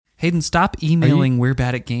Hayden, stop emailing We're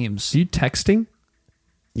Bad at Games. Are you texting?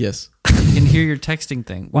 Yes. You can hear your texting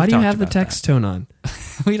thing. Why do you have the text tone on?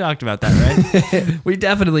 We talked about that, right? We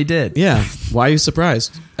definitely did. Yeah. Why are you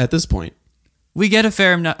surprised at this point? We get a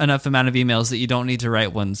fair enough amount of emails that you don't need to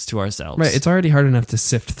write ones to ourselves. Right. It's already hard enough to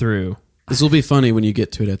sift through. This will be funny when you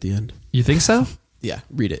get to it at the end. You think so? Yeah,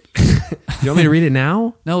 read it. You want me to read it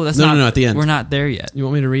now? No, that's No, at the end. We're not there yet. You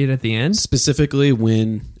want me to read it at the end? Specifically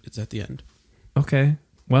when it's at the end. Okay.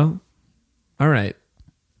 Well, all right.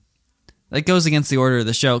 That goes against the order of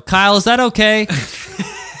the show. Kyle, is that okay?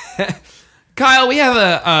 Kyle, we have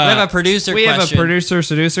a producer We question. have a producer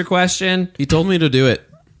seducer question. He told me to do it.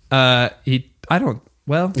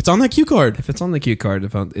 It's on that cue card. If it's on the cue card,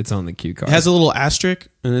 it's on the cue card. It has a little asterisk,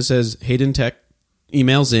 and it says Hayden Tech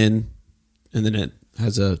emails in, and then it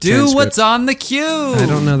has a Do transcript. what's on the queue. I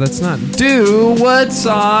don't know. That's not. Do what's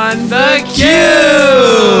on the queue.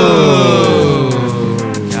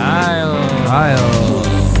 Kyle.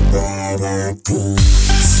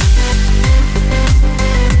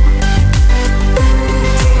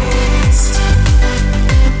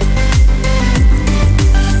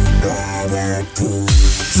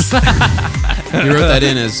 He wrote that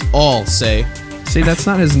in as all say. See, that's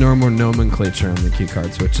not his normal nomenclature on the cue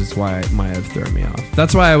cards, which is why it might have thrown me off.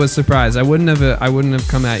 That's why I was surprised. I wouldn't have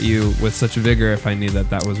come at you with such vigor if I knew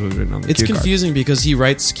that was what was written on the cue card. It's confusing because he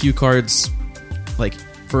writes cue cards like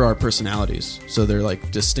for our personalities, so they're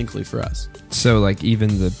like distinctly for us. So like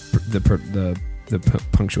even the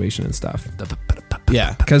punctuation and stuff.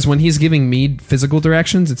 Yeah, because when he's giving me physical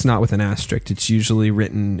directions, it's not with an asterisk. It's usually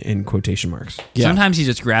written in quotation marks. Yeah. Sometimes he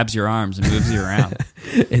just grabs your arms and moves you around.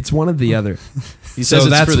 It's one of the other. He says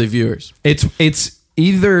it's for the viewers. It's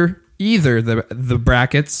either the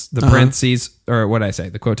brackets, the parentheses, or what I say,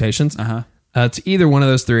 the quotations. It's either one of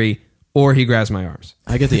those three, or he grabs my arms.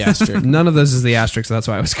 I get the asterisk. None of those is the asterisk, so that's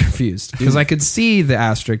why I was confused. Because I could see the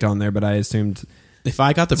asterisk on there, but I assumed... If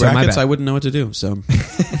I got the brackets, I wouldn't know what to do. So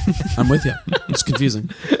I'm with you. It's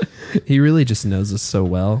confusing. He really just knows us so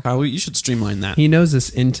well. Kyle, you should streamline that. He knows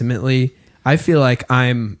us intimately. I feel like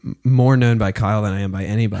I'm more known by Kyle than I am by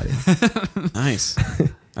anybody. Nice.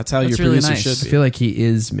 That's how your really producer nice. should be. I feel like he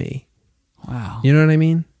is me. Wow. You know what I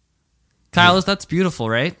mean? Kyle, that's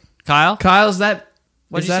beautiful, right? Kyle? Kyle, is that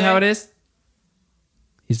What'd you say? how it is?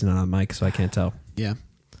 He's not on mic, so I can't tell. Yeah.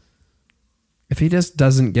 If he just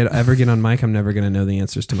doesn't ever get on mic, I'm never going to know the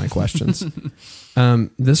answers to my questions.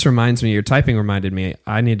 This reminds me, your typing reminded me,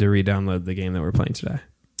 I need to re-download the game that we're playing today.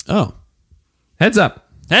 Oh. Heads Up.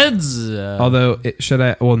 Heads. Although,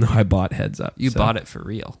 no, I bought Heads Up. You bought it for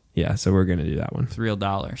real. Yeah, so we're going to do that one. With real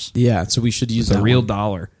dollars. Yeah, so we should use It's that a real one.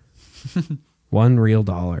 dollar. One real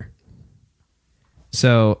dollar.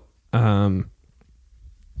 So,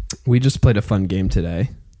 we just played a fun game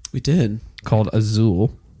today. We did. Called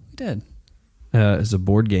Azul. We did. It's a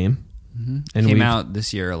board game. Mm-hmm. And came out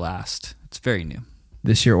this year or last. It's very new.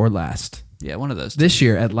 This year or last. Yeah, one of those. This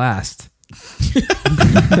year, at last.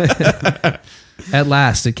 At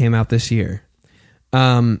last, it came out this year.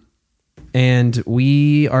 And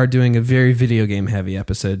we are doing a very video game heavy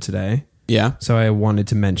episode today. Yeah. So I wanted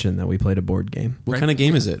to mention that we played a board game. What kind of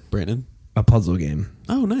game is it, Brandon? A puzzle game.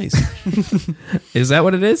 Oh, nice. Is that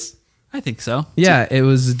what it is? I think so. Yeah, it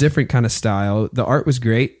was a different kind of style. The art was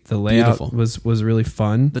great. The layout was really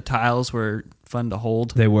fun. The tiles were fun to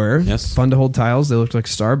hold. They were. Yes. Fun to hold tiles. They looked like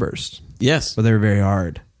starbursts. Yes. But they were very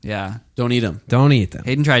hard. Yeah. Don't eat them. Don't eat them.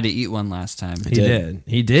 Hayden tried to eat one last time. He did.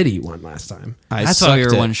 He did eat one last time. That's why we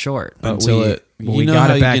were one short. Until we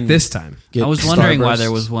got it back this time. I was wondering why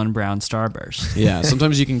there was one brown starburst. Yeah,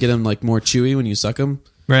 sometimes you can get them like more chewy when you suck them.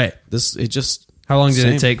 Right. How long did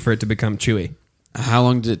it take for it to become chewy? How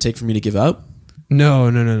long did it take for me to give up?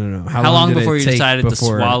 No. How long before you decided to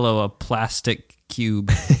swallow a plastic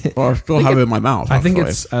cube? Well, I still have it in my mouth. I think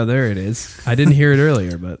it's... Oh, there it is. I didn't hear it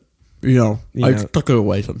earlier, but... I tuck it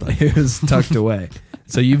away sometimes. It was tucked away.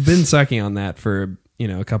 So you've been sucking on that for,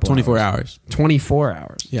 a couple 24 hours. 24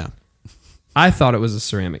 hours. Yeah. I thought it was a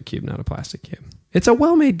ceramic cube, not a plastic cube. It's a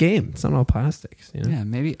well-made game. It's not all plastics. Yeah,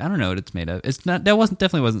 maybe. I don't know what it's made of. It's not. That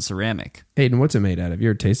definitely wasn't ceramic. Hayden, what's it made out of?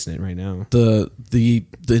 You're tasting it right now. The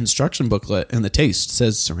instruction booklet and the taste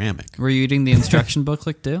says ceramic. Were you eating the instruction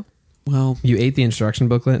booklet too? Well, you ate the instruction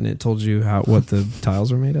booklet and it told you what the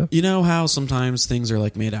tiles were made of? You know how sometimes things are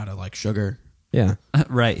like made out of like sugar? Yeah.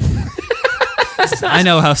 Right. I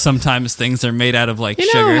know how sometimes things are made out of like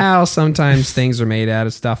sugar. You know how sometimes things are made out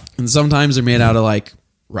of stuff? And sometimes they're made out of like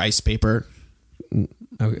rice paper.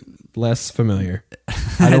 Okay, less familiar.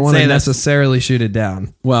 I don't want to necessarily shoot it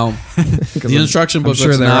down. Well, the instruction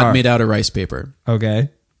booklet's not made out of rice paper. Okay.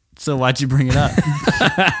 So why'd you bring it up?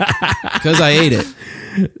 Because I ate it.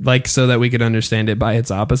 Like so that we could understand it by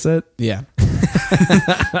its opposite. Yeah.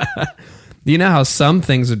 You know how some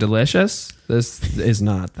things are delicious? This is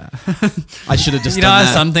not that. I should have just You know done how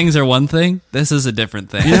that. some things are one thing? This is a different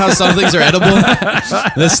thing. You know how some things are edible?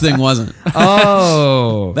 This thing wasn't.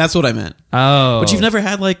 Oh. That's what I meant. Oh. But you've never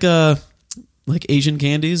had like Asian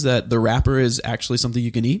candies that the wrapper is actually something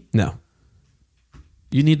you can eat? No.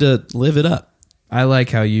 You need to live it up. I like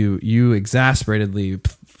how you exasperatedly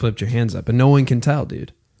flipped your hands up, and no one can tell,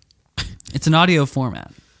 dude. It's an audio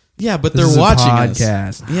format. Yeah, but This they're is a watching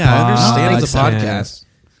podcast. us. Yeah, I understand it's a Podcast. podcast.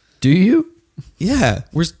 Do you? Yeah,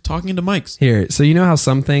 we're talking to mics. Here, so you know how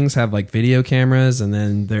some things have like video cameras and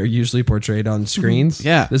then they're usually portrayed on screens?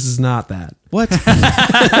 Yeah. This is not that. What?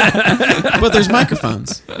 But there's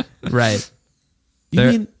microphones. Right. You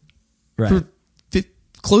There- mean Right. for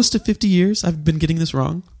close to 50 years I've been getting this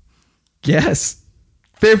wrong? Yes.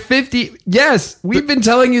 They're 50. Yes. We've been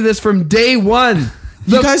telling you this from day one.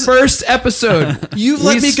 The You guys- first episode. You've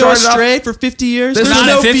let We me go started off- astray for 50 years? There's Not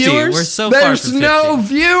no at 50. viewers. We're so far There's from 50. no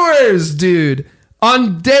viewers, dude.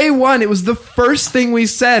 On day one, it was the first thing we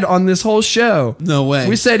said on this whole show. No way.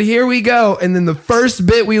 We said, here we go. And then the first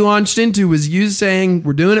bit we launched into was you saying,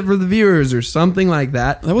 we're doing it for the viewers or something like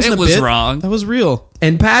that. That wasn't It a was bit. wrong. That was real.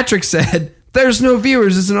 And Patrick said, there's no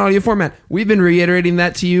viewers. It's an audio format. We've been reiterating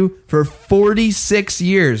that to you for 46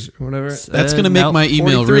 years. Whatever. That's going to make nope, my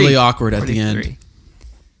email 43. really awkward at the end. 43.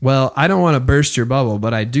 Well, I don't want to burst your bubble,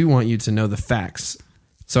 but I do want you to know the facts.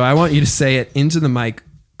 So I want you to say it into the mic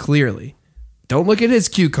clearly. Don't look at his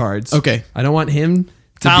cue cards. Okay. I don't want him to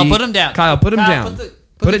Kyle, be- put him down. Kyle, put him Kyle, down. put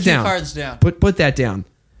Put the it cue down. cards down. Put that down.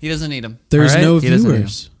 He doesn't need them. There's All right? no He doesn't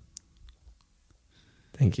viewers.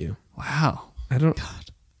 Thank you. Wow. I don't.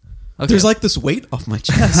 Okay. There's like this weight off my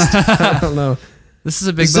chest. I don't know. This is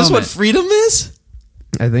a big Is this moment. what freedom is?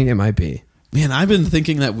 I think it might be. Man, I've been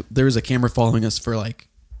thinking that there was a camera following us for like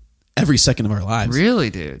every second of our lives. Really,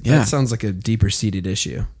 dude? Yeah. That sounds like a deeper seated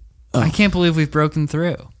issue. I can't believe we've broken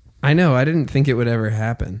through. I know. I didn't think it would ever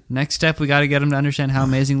happen. Next step, we got to get him to understand how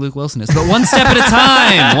amazing Luke Wilson is. But one step at a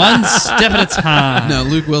time. One step at a time. No,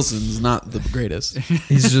 Luke Wilson's not the greatest.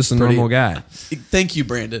 He's just a Pretty- normal guy. Thank you,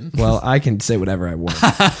 Brandon. Well, I can say whatever I want.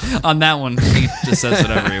 On that one, he just says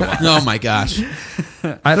whatever he wants. Oh my gosh.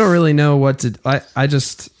 I don't really know what to.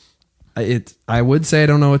 I would say I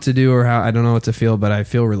don't know what to do or how I don't know what to feel, but I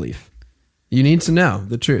feel relief. You need to know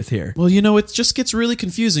the truth here. Well, you know, it just gets really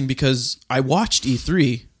confusing because I watched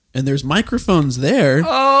E3 and there's microphones there.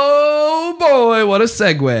 Oh boy, what a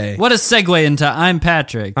segue! What a segue into I'm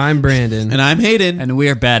Patrick. I'm Brandon. And I'm Hayden. And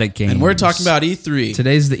we're bad at games. And we're talking about E3.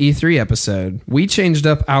 Today's the E3 episode. We changed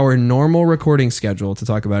up our normal recording schedule to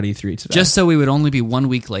talk about E3 today. Just so we would only be 1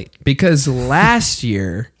 week late. because last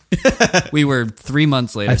year, We were 3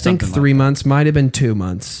 months late. I or think something 3 like months might have been 2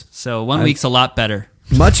 months. that. So 1 week's a lot better.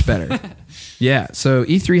 Much better. Yeah. So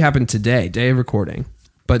E3 happened today, day of recording.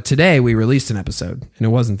 But today we released an episode, and it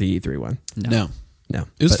wasn't the E3 one. No. No.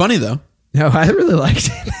 It was But- funny, though. No, I really liked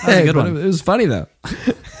it. was a good But one. It was funny, though.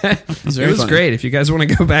 It was very It was funny. great. If you guys want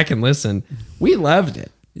to go back and listen, we loved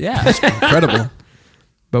it. Yeah. Incredible.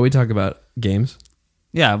 But we talk about games.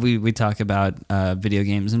 Yeah, we talk about video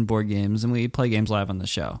games and board games, and we play games live on the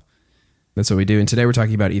show, That's what we do. And today we're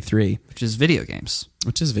talking about E3. which is video games.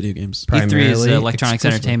 Which is video games. E3 is Primarily the Electronics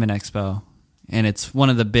exclusively. Entertainment Expo, and it's one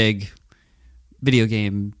of the big video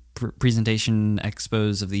game presentation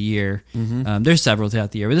expos of the year. There's several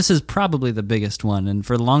throughout the year, but this is probably the biggest one. And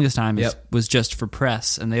for the longest time, it Yep. was just for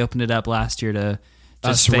press, and they opened it up last year to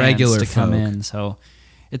Us just fans regular to come folk. in. So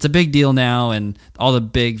it's a big deal now, and all the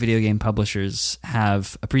big video game publishers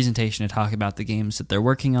have a presentation to talk about the games that they're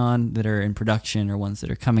working on, that are in production, or ones that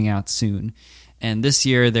are coming out soon. And this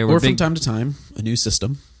year there were Or from big time to time, a new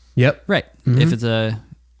system. Yep. right. If it's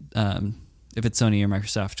Sony or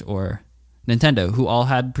Microsoft or Nintendo, who all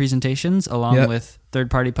had presentations along Yep. with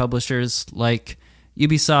third-party publishers like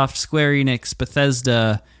Ubisoft, Square Enix,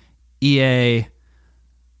 Bethesda, EA,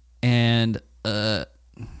 and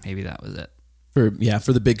maybe that was it. For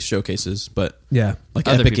the big showcases. But Yeah. like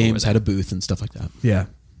Other Epic people were Games there. had a booth and stuff like that. Yeah.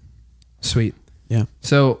 Sweet. Yeah.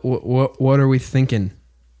 So what are we thinking?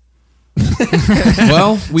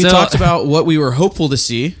 Well, we So- talked about what we were hopeful to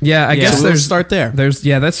see. Yeah, I Yeah. guess So we'll there's start there.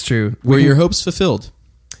 that's true. Were your hopes fulfilled?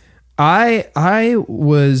 I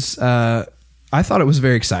was I thought it was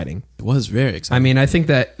very exciting. It was very exciting. I mean, I think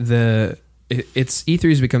that it's E3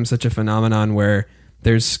 has become such a phenomenon where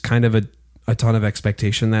there's kind of a ton of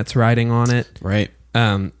expectation that's riding on it. Right.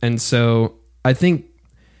 And so I think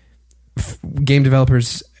game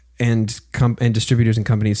developers and distributors and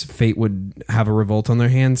companies' fate would have a revolt on their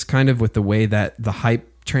hands, kind of with the way that the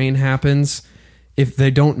hype train happens. If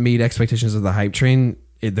they don't meet expectations of the hype train,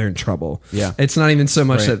 they're in trouble. Yeah. It's not even so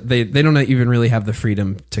much Right. that they don't even really have the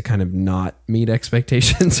freedom to kind of not meet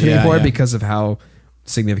expectations Yeah, anymore yeah. because of how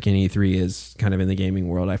significant E3 is kind of in the gaming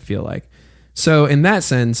world, I feel like. So in that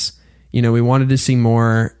sense, you know, we wanted to see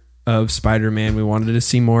more of Spider-Man. We wanted to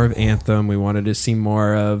see more of Anthem. We wanted to see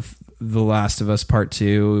more of The Last of Us Part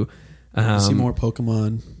 2. See more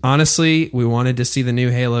Pokemon. Honestly, we wanted to see the new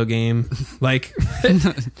Halo game. Like,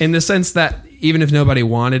 in the sense that even if nobody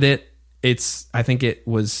wanted it, I think it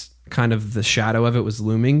was kind of the shadow of it was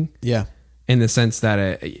looming. Yeah. In the sense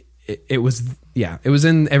that it was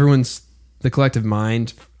in the collective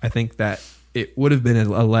mind. I think that it would have been a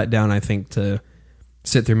letdown, I think, to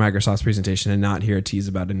sit through Microsoft's presentation and not hear a tease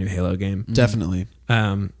about a new Halo game. Definitely.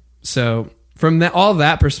 So from all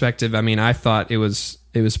that perspective, I mean, I thought it was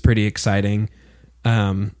pretty exciting.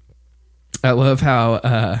 I love how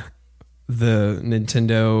the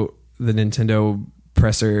Nintendo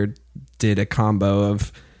presser did a combo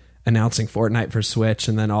of announcing Fortnite for Switch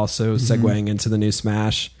and then also segueing into the new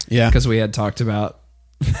Smash. Yeah. Because we had talked about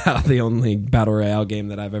how the only Battle Royale game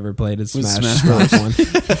that I've ever played is Smash. Smash Stock One.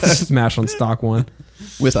 Smash on Stock One.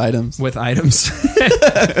 With items.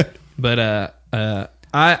 But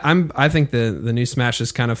I think the new Smash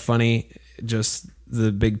is kind of funny. Just the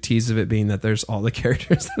big tease of it being that there's all the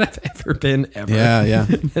characters that have ever been ever. Yeah.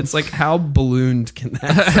 It's like, how ballooned can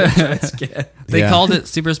that franchise get? They called it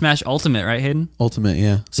Super Smash Ultimate, right, Hayden? Ultimate,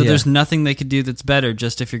 yeah. So Yeah. there's nothing they could do that's better,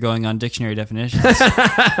 just if you're going on dictionary definitions.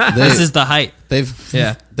 This is the height. They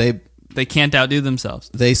Can't outdo themselves.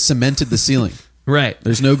 They cemented the ceiling. Right.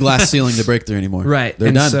 There's no glass ceiling to break through anymore. Right. They're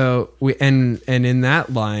and done. so and in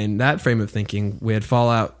that frame of thinking, we had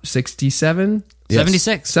Fallout 67? Yes.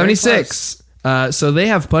 76. 76. So they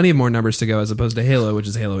have plenty more numbers to go as opposed to Halo, which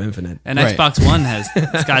is Halo Infinite. And Right. Xbox One has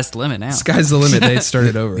sky's the limit now. Sky's the limit. They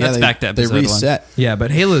started over. That's back to they episode one. reset. Yeah,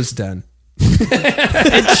 but Halo's done.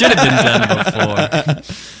 It should have been done before.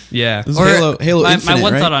 Yeah. This is Halo my Infinite,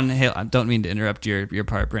 one right? thought on Halo, I don't mean to interrupt your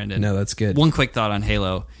part, Brandon. No, that's good. One quick thought on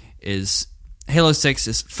Halo is Halo 6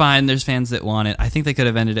 is fine. There's fans that want it. I think they could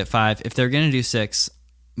have ended at 5. If they're going to do 6,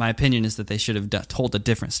 my opinion is that they should have told a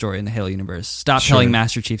different story in the Halo universe. Stop telling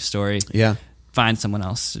Master Chief's story. Yeah. Find someone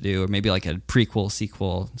else to do, or maybe like a prequel,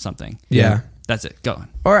 sequel, something. Yeah. That's it. Go on.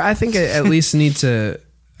 Or I think I at least need to.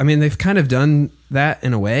 I mean, they've kind of done that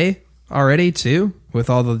in a way already too, with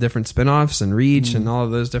all the different spin-offs and Reach and all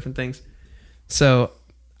of those different things. So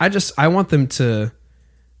I want them to.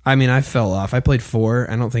 I mean, I fell off. I played 4.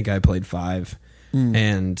 I don't think I played 5,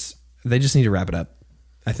 and they just need to wrap it up.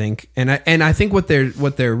 I think, and I think what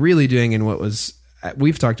they're really doing, and what was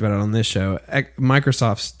we've talked about it on this show,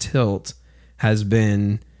 Microsoft's tilt has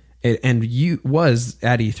been. And was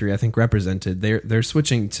at E3, I think, represented. They're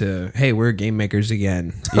switching to, hey, we're game makers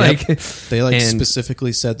again. They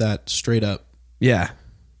specifically said that straight up. Yeah.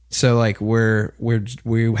 So like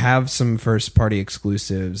we have some first party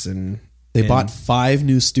exclusives, and They bought 5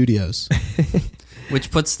 new studios.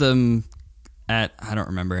 Which puts them at, I don't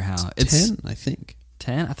remember how. It's 10, I think.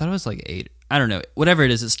 10? I thought it was like 8. I don't know. Whatever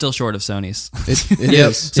it is, it's still short of Sony's. It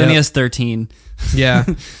is. Sony has 13. Yeah.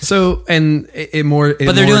 So and it more,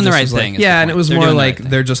 But they're doing the right thing, is the yeah, and point. it was They're more doing the like right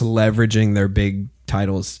thing. they're just leveraging their big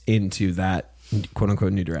titles into that quote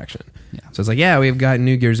unquote new direction. Yeah. So it's like, yeah, we've got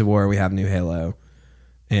new Gears of War, we have new Halo,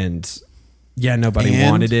 and yeah, nobody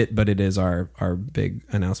And- wanted it, but it is our big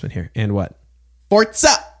announcement here. And what? Forza!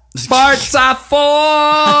 Forza 4.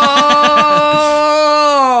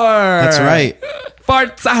 That's right.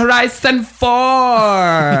 Forza Horizon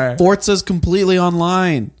 4. Forza's completely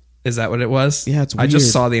online. Is that what it was? Yeah, it's I just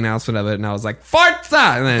weird. saw the announcement of it and I was like, Forza!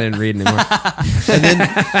 And then I didn't read anymore. And then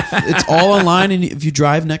it's all online, and if you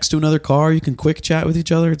drive next to another car, you can quick chat with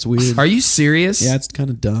each other. It's weird. Are you serious? Yeah, it's kind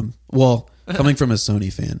of dumb. Well, coming from a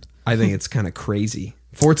Sony fan. I think it's kind of crazy.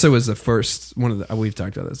 Forza was the first one of the, we've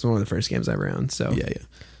talked about this, one of the first games I ever owned. So Yeah.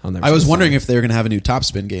 I'll never I was say wondering sorry. if they were going to have a new Top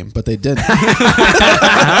Spin game, but they didn't.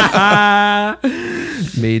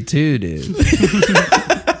 Me too, dude.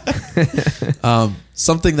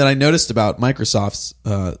 Something that I noticed about Microsoft's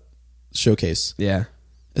showcase Yeah.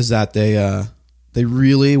 is that they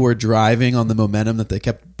really were driving on the momentum that they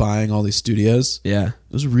kept buying all these studios. Yeah. It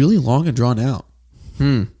was really long and drawn out.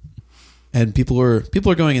 And people are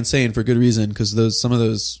going insane for good reason, because some of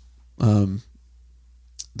those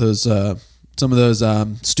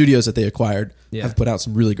studios that they acquired have put out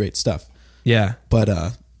some really great stuff. Yeah.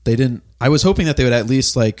 But they didn't. I was hoping that they would at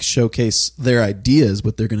least like showcase their ideas,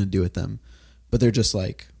 what they're going to do with them. But they're just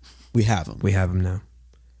like, we have them. We have them now.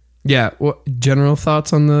 Yeah. What general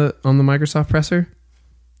thoughts on the Microsoft presser?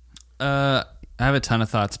 I have a ton of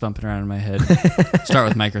thoughts bumping around in my head. Start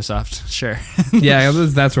with Microsoft. Sure. Yeah,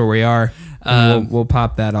 that's where we are. We'll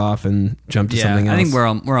pop that off and jump to something else. I think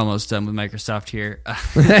we're almost done with Microsoft here.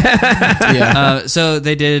 Yeah. So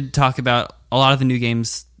they did talk about a lot of the new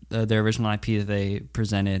games. Their original IP that they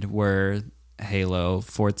presented were Halo,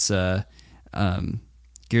 Forza,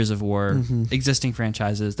 Gears of War, existing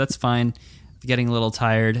franchises. That's fine. Getting a little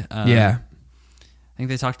tired. Yeah. I think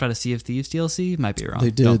they talked about a Sea of Thieves DLC. Might be wrong. They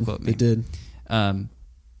did. Don't quote me. They did.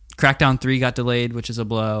 Crackdown 3 got delayed, which is a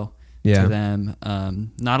blow to them.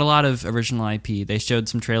 Not a lot of original IP. They showed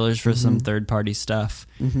some trailers for some third-party stuff.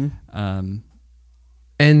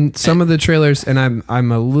 And some of the trailers, and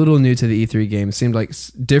I'm a little new to the E3 game. It seemed like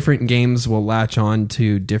different games will latch on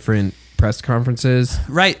to different press conferences.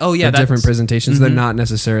 Right. Oh, yeah. Different presentations. They're not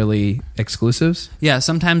necessarily exclusives. Yeah,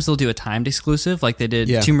 sometimes they'll do a timed exclusive, like they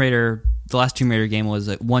did Tomb Raider. The last Tomb Raider game was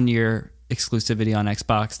a 1 year exclusivity on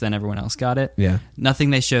Xbox, then everyone else got it. Yeah.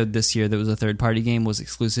 Nothing they showed this year that was a third-party game was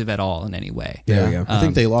exclusive at all in any way. There we go. I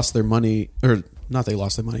think they lost their money, or not they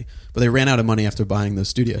lost their money, but they ran out of money after buying those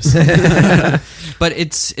studios. But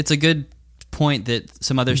it's a good point that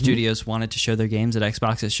some other studios wanted to show their games at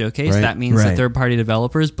Xbox's showcase. Right. That means that third-party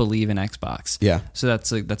developers believe in Xbox. Yeah. So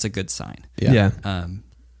that's a good sign. Yeah.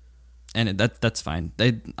 And that's fine.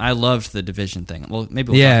 I loved the Division thing. Well,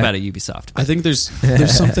 maybe we'll talk about it at Ubisoft. I think there's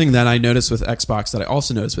something that I noticed with Xbox that I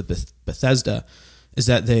also noticed with Bethesda is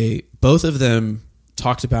that both of them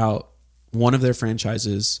talked about one of their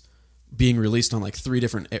franchises being released on like 3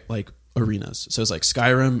 different like arenas. So it's like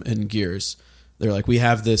Skyrim and Gears. They're like, we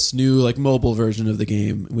have this new like mobile version of the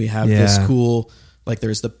game. We have this cool, like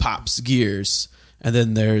there's the Pops Gears, and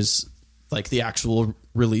then there's like the actual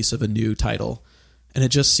release of a new title. And it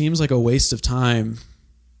just seems like a waste of time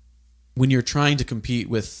when you're trying to compete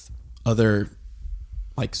with other,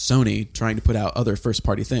 like Sony, trying to put out other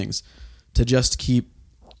first-party things, to just keep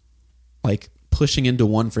like pushing into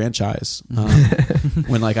one franchise.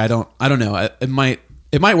 When like I don't know, it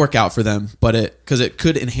might work out for them, but because it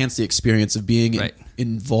could enhance the experience of being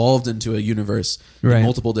involved into a universe in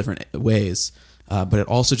multiple different ways. But it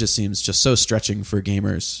also just seems just so stretching for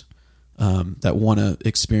gamers that want to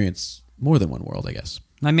experience more than one world, I guess.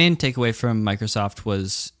 My main takeaway from Microsoft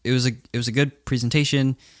was it was a good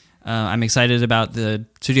presentation. I'm excited about the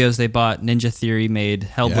studios they bought. Ninja Theory made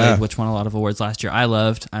Hellblade, which won a lot of awards last year. I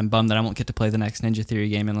loved. I'm bummed that I won't get to play the next Ninja Theory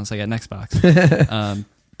game unless I get an Xbox.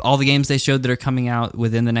 All the games they showed that are coming out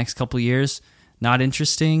within the next couple of years, not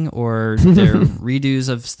interesting, or they're redos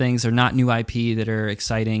of things, or not new IP that are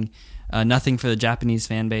exciting. Nothing for the Japanese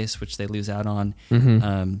fan base, which they lose out on.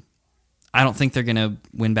 I don't think they're going to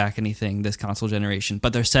win back anything this console generation,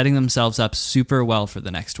 but they're setting themselves up super well for the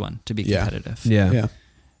next one to be competitive. Yeah.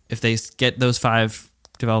 If they get those 5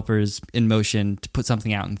 developers in motion to put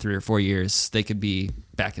something out in 3 or 4 years, they could be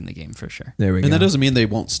back in the game for sure. There we go. And that doesn't mean they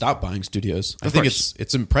won't stop buying studios. I think course.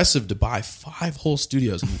 it's impressive to buy 5 whole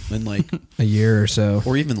studios in like a year or so,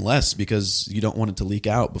 or even less, because you don't want it to leak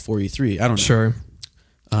out before E3. I don't know. Sure.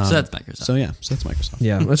 So that's Microsoft. So that's Microsoft.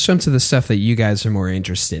 Yeah, let's jump to the stuff that you guys are more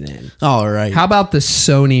interested in. All right. How about the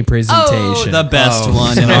Sony presentation? The best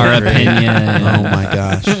one in our opinion. Oh my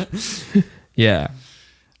gosh. Yeah.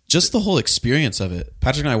 Just the whole experience of it.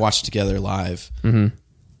 Patrick and I watched together live, and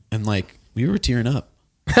like we were tearing up.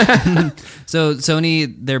 So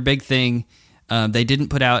Sony, their big thing, they didn't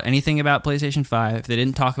put out anything about PlayStation 5. They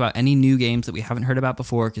didn't talk about any new games that we haven't heard about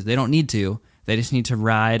before, because they don't need to. They just need to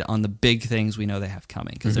ride on the big things we know they have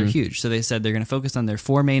coming, because they're huge. So they said they're going to focus on their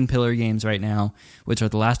 4 main pillar games right now, which are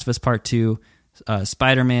The Last of Us Part 2,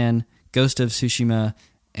 Spider-Man, Ghost of Tsushima,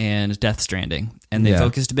 and Death Stranding. And they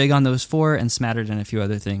focused big on those 4 and smattered in a few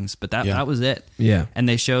other things, but that was it. Yeah. And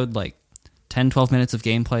they showed like 10, 12 minutes of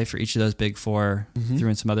gameplay for each of those big 4, threw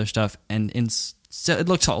in some other stuff, and so it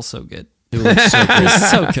looks all so good. It looks so great.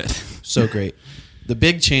 So good. So great. The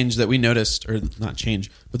big change that we noticed, or not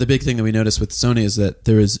change, but the big thing that we noticed with Sony is that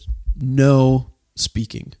there is no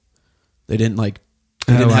speaking. They didn't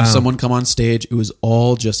have someone come on stage. It was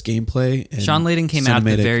all just gameplay. And Sean Layden came out at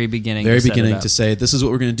the very beginning. To say, this is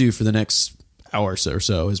what we're going to do for the next hour or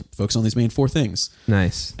so, is focus on these main 4 things.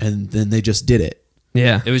 Nice. And then they just did it.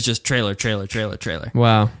 Yeah. It was just trailer.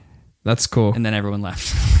 Wow. That's cool. And then everyone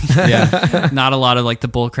left. Yeah. Not a lot of like the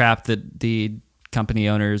bull crap that the company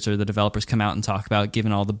owners or the developers come out and talk about,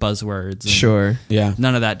 given all the buzzwords. Sure. Yeah.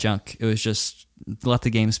 None of that junk. It was just let the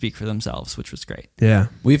game speak for themselves, which was great. Yeah.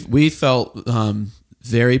 We felt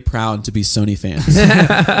very proud to be Sony fans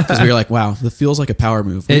because we were like, wow, that feels like a power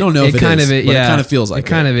move. We don't know if it kind is, of it, but yeah. it kind of feels like it.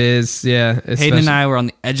 Kind of is, yeah. Hayden and I were on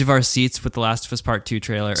the edge of our seats with The Last of Us Part 2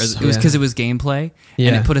 trailer. It was because it was gameplay,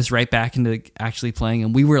 and it put us right back into actually playing,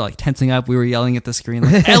 and we were like tensing up. We were yelling at the screen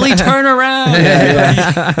like, Ellie, turn around!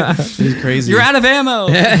 It was crazy. You're out of ammo!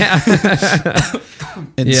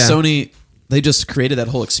 And Sony, they just created that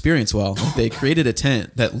whole experience well. Like, they created a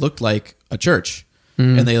tent that looked like a church.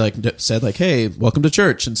 And they like said like, hey, welcome to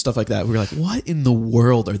church and stuff like that. We were like, what in the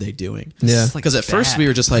world are they doing? Yeah. Because at first we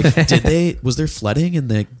were just like, was there flooding and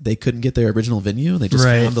they couldn't get their original venue and they just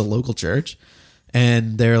found a local church?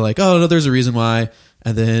 And they're like, oh no, there's a reason why.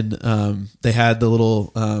 And then they had the little,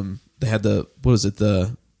 what was it?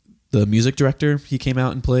 The music director, he came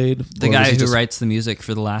out and played. The guy who writes the music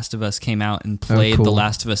for The Last of Us came out and played The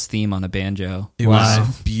Last of Us theme on a banjo. It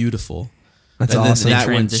was beautiful. That's and awesome. Then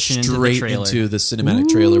that went straight into the cinematic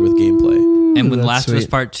trailer with gameplay. And when Last of Us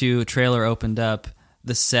Part 2 trailer opened up,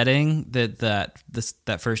 the setting that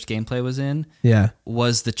first gameplay was in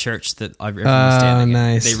was the church that everyone was standing in.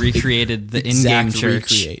 Nice. They recreated the in-game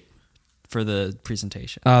church for the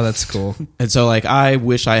presentation. Oh, that's cool. And so like I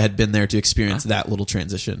wish I had been there to experience that little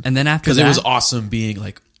transition. And then after that, because it was awesome being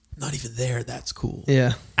like, not even there, that's cool.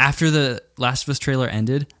 Yeah. After the Last of Us trailer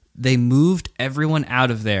ended, they moved everyone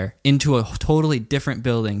out of there into a totally different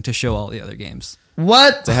building to show all the other games.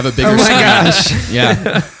 What? To have a bigger Oh my screen. gosh.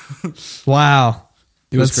 Yeah. Wow.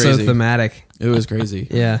 It was That's crazy. so thematic. It was crazy.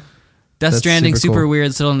 Yeah. Death That's Stranding, super cool.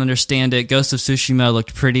 weird, still don't understand it. Ghost of Tsushima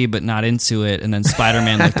looked pretty, but not into it. And then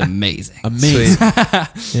Spider-Man looked amazing. Amazing.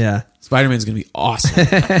 Yeah. Spider-Man's going to be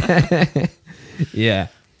awesome. Yeah.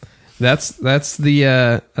 That's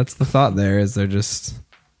the thought there is they're just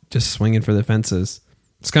swinging for the fences.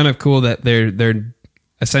 It's kind of cool that they're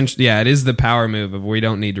essentially, it is the power move of we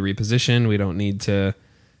don't need to reposition. We don't need to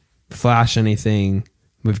flash anything.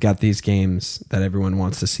 We've got these games that everyone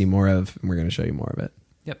wants to see more of, and we're going to show you more of it.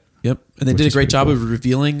 Yep. And they Which did a is great pretty job cool. of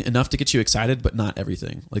revealing enough to get you excited, but not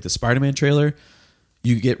everything. Like the Spider-Man trailer,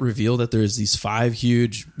 you get revealed that there's these 5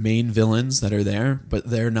 huge main villains that are there, but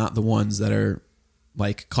they're not the ones that are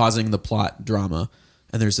like causing the plot drama.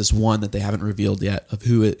 And there's this one that they haven't revealed yet of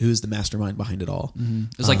who's the mastermind behind it all. Mm-hmm.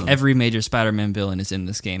 It's like every major Spider-Man villain is in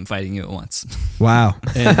this game fighting you at once. Wow.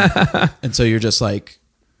 And so you're just like,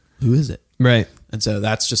 who is it? Right. And so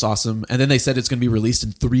that's just awesome. And then they said it's going to be released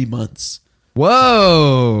in 3 months.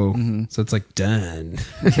 Whoa. Mm-hmm. So it's like done.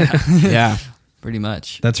 Yeah. Pretty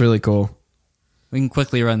much. That's really cool. We can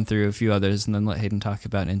quickly run through a few others and then let Hayden talk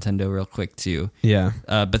about Nintendo real quick too. Yeah.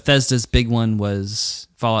 Bethesda's big one was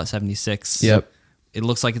Fallout 76. Yep. It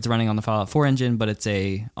looks like it's running on the Fallout 4 engine, but it's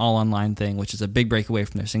a all online thing, which is a big break away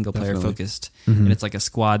from their single player focused. Mm-hmm. And it's like a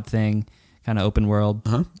squad thing, kind of open world.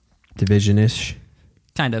 Uh-huh. Division-ish.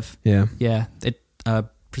 Kind of. Yeah. Yeah. It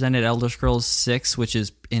presented Elder Scrolls 6, which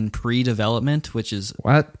is in pre-development, which is...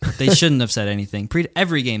 What? They shouldn't have said anything.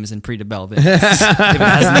 Every game is in pre-development if it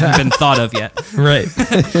hasn't even been thought of yet. Right.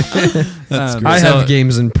 I have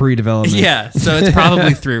games in pre-development. Yeah, so it's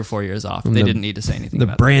probably 3 or 4 years off. They didn't need to say anything The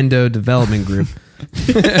about Brando Development Group.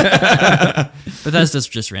 Bethesda's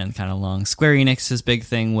just ran kind of long. Square Enix's big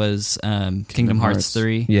thing was Kingdom Hearts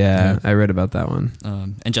 3. Yeah, I read about that one.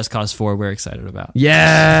 And Just Cause 4 we're excited about.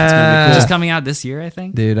 Yeah. It's just coming out this year, I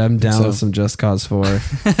think. Dude, I'm down with some Just Cause 4.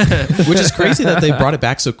 Which is crazy that they brought it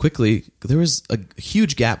back so quickly. There was a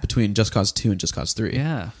huge gap between Just Cause 2 and Just Cause 3.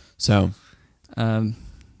 Yeah. So,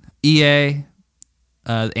 EA,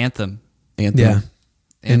 Anthem. Yeah.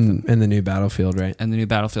 Anthem. In the new Battlefield, right? And the new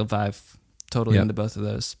Battlefield 5. Totally into both of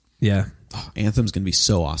those. Yeah. oh, Anthem's going to be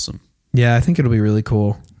so awesome. Yeah, I think it'll be really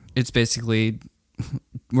cool. It's basically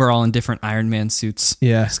we're all in different Iron Man suits.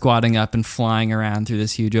 Yeah. Squatting up and flying around through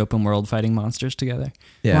this huge open world fighting monsters together.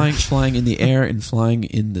 Yeah. Flying in the air and flying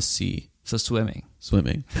in the sea. So swimming.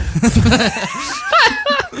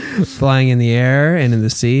 Flying in the air and in the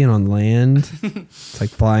sea and on land. It's like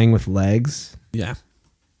flying with legs. Yeah.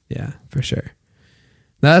 Yeah, for sure.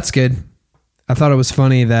 That's good. I thought it was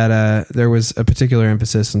funny that there was a particular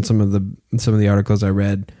emphasis in some of the articles I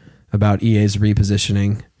read about EA's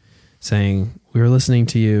repositioning, saying we were listening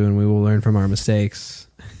to you and we will learn from our mistakes.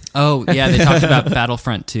 Oh, yeah, they talked about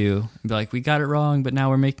Battlefront 2. Be like, we got it wrong, but now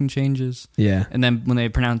we're making changes. Yeah. And then when they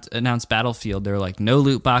announced Battlefield, they were like, no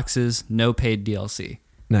loot boxes, no paid DLC.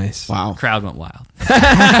 Nice. Wow. Crowd went wild.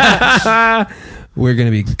 We're going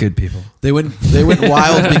to be good people. They went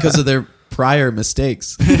wild because of their prior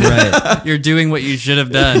mistakes. Right. You're doing what you should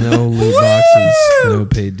have done. No loot boxes, no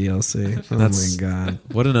paid DLC. Oh That's- my God.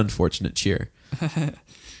 What an unfortunate cheer.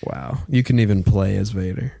 Wow. You can even play as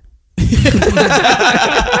Vader.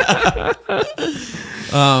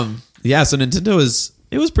 Yeah, so Nintendo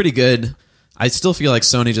it was pretty good. I still feel like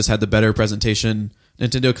Sony just had the better presentation.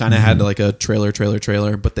 Nintendo kind of had like a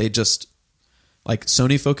trailer, but they just like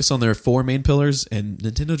Sony focused on their 4 main pillars and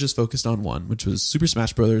Nintendo just focused on one, which was Super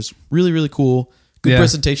Smash Brothers. Really, really cool. Good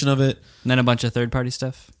presentation of it. And then a bunch of third-party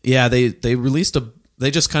stuff. Yeah, they released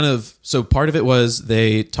they just kind of, so part of it was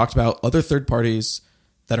they talked about other third parties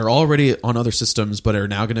that are already on other systems but are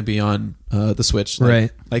now going to be on the Switch,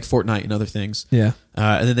 like Fortnite and other things. Yeah.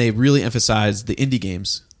 And then they really emphasized the indie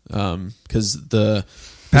games because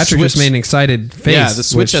Patrick just made an excited face. Yeah, the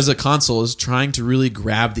Switch as a console is trying to really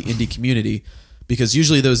grab the indie community because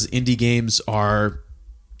usually those indie games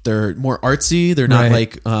they're more artsy. They're not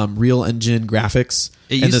like real engine graphics.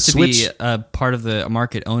 It used to be a part of the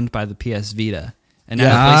market owned by the PS Vita, and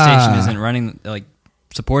now PlayStation isn't running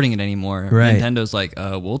supporting it anymore. Right. Nintendo's like,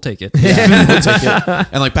 we'll take it. Yeah, we'll take it.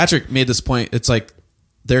 And like Patrick made this point, it's like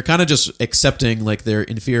they're kind of just accepting like their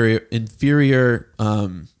inferiority.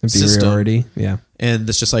 System. Yeah. And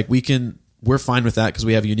it's just like we're fine with that because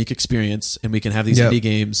we have a unique experience and we can have these indie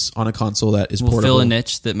games on a console that is portable. We'll fill a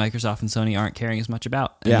niche that Microsoft and Sony aren't caring as much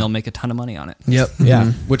about, and they'll make a ton of money on it. Yep.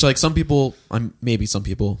 Yeah. Which like some people, maybe some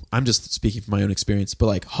people, I'm just speaking from my own experience, but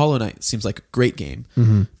like Hollow Knight seems like a great game.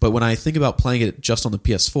 But when I think about playing it just on the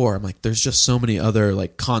PS4, I'm like, there's just so many other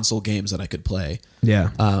like console games that I could play. Yeah.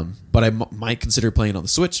 But I might consider playing it on the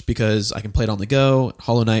Switch because I can play it on the go.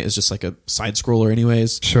 Hollow Knight is just like a side scroller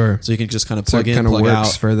anyways. Sure. So you can just kind of plug in, kind of plug works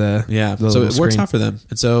out. for the So it works screen. out for them.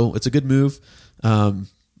 And so it's a good move.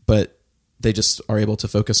 But they just are able to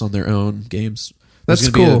focus on their own games. That's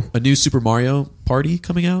There's gonna cool. be a new Super Mario Party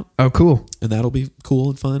coming out. Oh, cool. And that'll be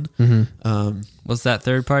cool and fun. What's that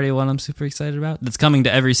third-party one I'm super excited about? That's coming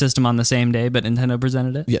to every system on the same day, but Nintendo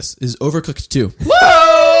presented it? Yes, is Overcooked 2.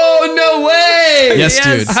 Whoa! No way! Yes,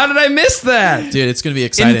 dude. How did I miss that? Dude, it's going to be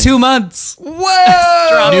exciting. In 2 months.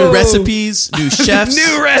 Whoa! New recipes, new chefs,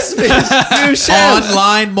 New recipes, new chefs.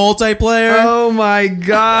 online multiplayer. Oh my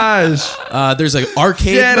gosh! There's an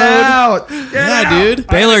arcade Get mode. out! Dude.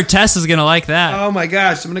 Baylor Tess is going to like that. Oh my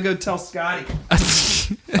gosh! I'm gonna go tell Scotty.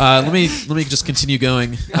 Let me just continue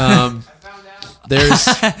going. There's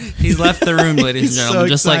He's left the room, ladies and He's gentlemen, so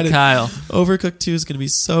just like excited. Kyle. Overcooked 2 is going to be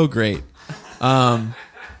so great. New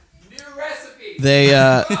recipe. They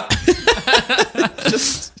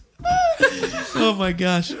just oh my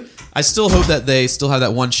gosh. I still hope that they still have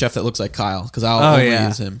that one chef that looks like Kyle because I'll only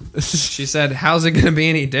use him. She said, "How's it gonna be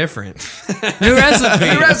any different? New recipe.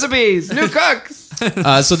 New recipes, new cooks."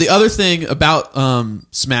 So the other thing about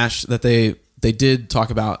Smash that they did talk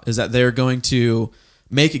about is that they're going to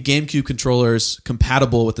make GameCube controllers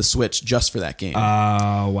compatible with the Switch just for that game.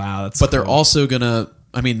 Oh wow! That's but they're also gonna,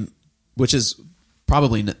 which is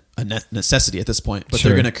probably a necessity at this point. But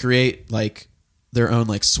they're gonna create like their own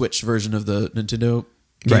like Switch version of the Nintendo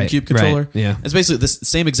GameCube controller. Right, yeah. It's basically the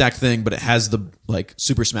same exact thing, but it has the like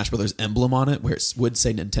Super Smash Brothers emblem on it, where it would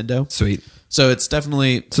say Nintendo. Sweet. So it's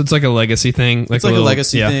definitely it's like a legacy thing. It's like a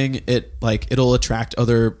legacy thing. It'll attract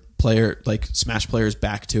other Smash players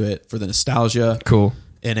back to it for the nostalgia. Cool.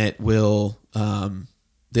 And it will. The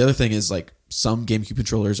other thing is like some GameCube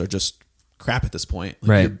controllers are just crap at this point. Like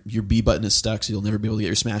right. Your B button is stuck, so you'll never be able to get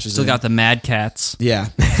your smashes. Still got the Mad Cats. Yeah.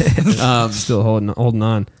 Still holding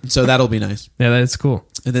on. So that'll be nice. Yeah, that's cool.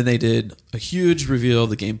 And then they did a huge reveal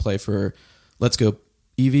of the gameplay for Let's Go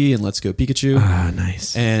Eevee and Let's Go Pikachu. Ah,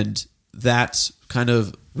 nice. And that kind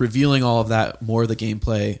of revealing all of that, more of the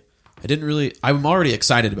gameplay. I'm already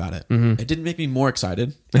excited about it. Mm-hmm. It didn't make me more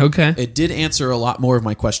excited. Okay. It did answer a lot more of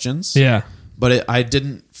my questions. Yeah. But I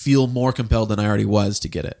didn't feel more compelled than I already was to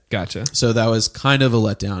get it. Gotcha. So that was kind of a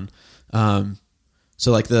letdown.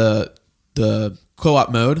 So like the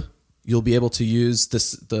co-op mode, you'll be able to use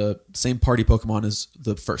the same party Pokemon as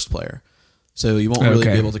the first player. So you won't really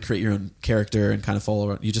be able to create your own character and kind of follow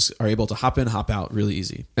around. You just are able to hop in, hop out really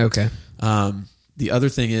easy. Okay. The other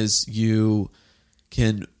thing is you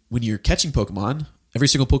can, when you're catching Pokemon, every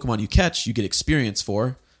single Pokemon you catch, you get experience for.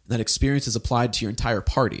 And that experience is applied to your entire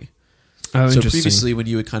party. Oh, so interesting. previously, when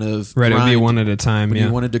you would kind of it would be one at a time. When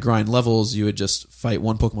you wanted to grind levels, you would just fight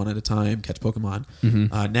one Pokemon at a time, catch Pokemon.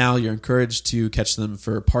 Mm-hmm. Now you're encouraged to catch them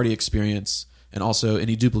for party experience, and also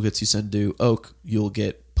any duplicates you send to Oak, you'll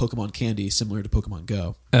get Pokemon candy similar to Pokemon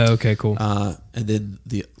Go. Oh, okay, cool. And then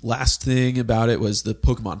the last thing about it was the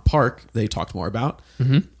Pokemon Park. They talked more about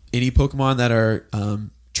any Pokemon that are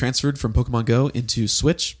transferred from Pokemon Go into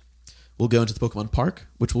Switch will go into the Pokemon Park,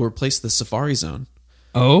 which will replace the Safari Zone.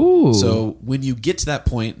 Oh. So when you get to that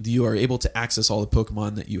point, you are able to access all the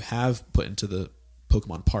Pokemon that you have put into the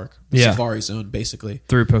Pokemon Park, the Safari Zone, basically.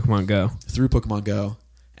 Through Pokemon Go.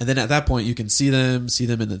 And then at that point, you can see them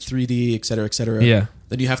in the 3D, et cetera, et cetera. Yeah.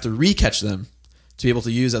 then you have to re-catch them to be able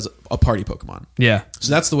to use as a party Pokemon. Yeah.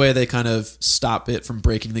 So that's the way they kind of stop it from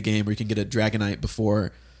breaking the game, where you can get a Dragonite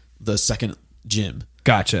before the second gym.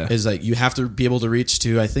 Gotcha. Is like you have to be able to reach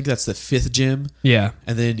to, I think that's the 5th gym. Yeah.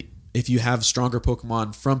 And then if you have stronger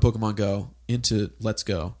Pokemon from Pokemon Go into Let's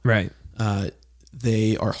Go, Right.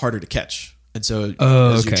 they are harder to catch. And so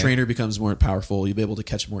as your trainer becomes more powerful, you'll be able to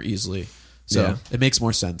catch more easily. So it makes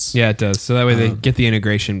more sense. Yeah, it does. So that way they get the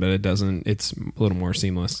integration, but it doesn't. It's a little more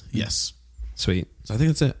seamless. Yes. Sweet. So I think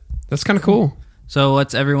that's it. That's kind of cool. So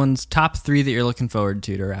what's everyone's top 3 that you're looking forward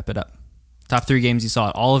to wrap it up? Top 3 games you saw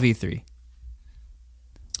at all of E3.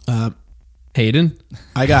 Hayden?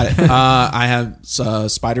 I got it. I have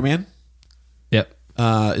Spiderman. Yep.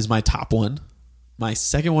 Is my top one. My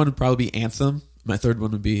second one would probably be Anthem. My third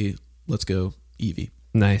one would be Let's Go Eevee.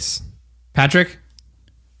 Nice. Patrick?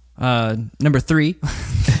 Number 3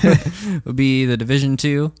 would be The Division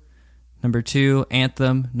 2. Number 2,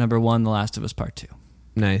 Anthem. Number 1, The Last of Us Part 2.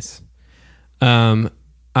 Nice.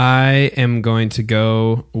 I am going to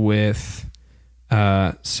go with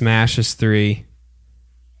Smash is 3.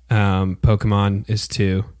 Pokemon is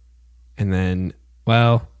 2. And then,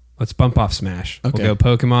 well, let's bump off Smash. Okay. We'll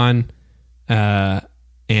go Pokemon,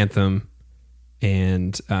 Anthem,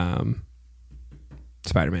 and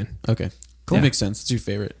Spider-Man. Okay. Cool. That makes sense. It's your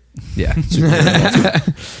favorite. Yeah. So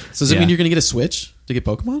does it mean you're going to get a Switch to get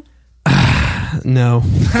Pokemon? No.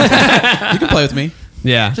 You can play with me.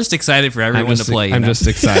 Yeah. Just excited for everyone to play. I'm just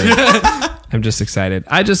excited. I'm just excited.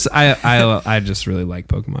 I just really like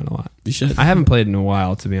Pokemon a lot. You should. I haven't played in a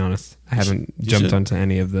while, to be honest. I haven't You jumped should. onto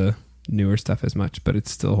any of the newer stuff as much, but it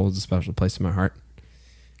still holds a special place in my heart.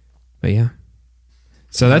 But yeah.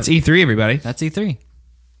 So that's E3, everybody. That's E3.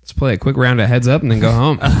 Let's play a quick round of Heads Up and then go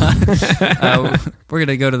home. We're going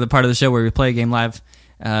to go to the part of the show where we play a game live.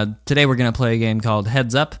 Today we're going to play a game called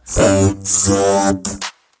Heads Up.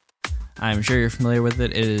 I'm sure you're familiar with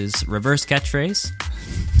it. It is reverse catchphrase.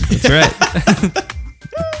 That's right.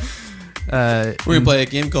 We're going to play a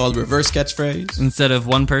game called Reverse Catchphrase. Instead of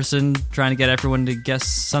one person trying to get everyone to guess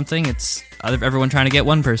something, it's everyone trying to get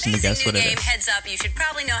one person to guess what it game is. Heads Up, you should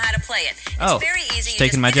probably know how to play it. It's Oh, very easy. she's You taking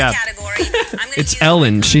just my pick a job. category. I'm gonna It's use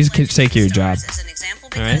Ellen. my She's Twin taking your job. Stars as an example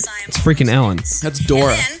All right. because I am It's freaking Ellen. That's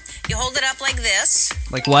Dora. And then you hold it up like this.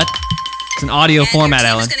 Like what? It's an audio and format, your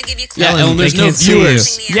team Ellen. is gonna give you clues. Yeah, Ellen, there's they no can't see you.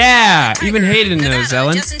 viewers. Yeah, Tiger, even Hayden Nevada, knows,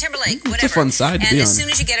 Ellen. Justin Timberlake, whatever. It's a fun side to and be as on. soon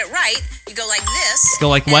as you get it right, you go like this. Go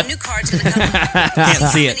like and what? A new card's gonna come up. Can't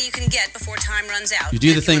see How it. many you can get before time runs out. You do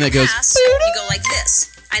And the if thing wanna that goes, pass, you go like this.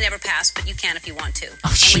 I never pass, but you can if you want to.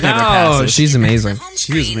 she And we never go passes. Oh, she's amazing. home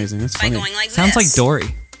She is screen amazing. That's by funny. going like Sounds this. like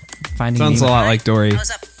Dory. Finding Sounds a Nemo. lot like Dory. I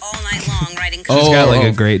was up all night long writing Oh, code. She's got like a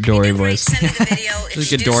oh. great Dory You do great, voice. Send me the video. If She's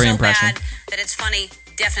a you good do Dory so impression. bad that it's funny,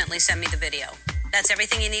 definitely send me the video. That's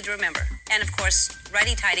everything you need to remember. And of course,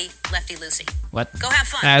 righty-tighty, lefty-loosey. What? Go have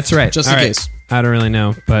fun. That's right. Just All in right. case. I don't really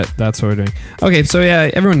know, but that's what we're doing. Okay, so yeah,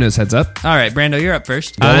 everyone knows Heads Up. All right, Brando, you're up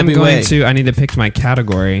first. I'm Wallaby going way. to. I need to pick my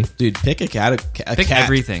category. Dude, pick a cat. Pick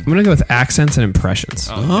everything. I'm going to go with accents and impressions.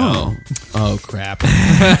 Oh. Oh, crap.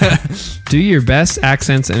 Do your best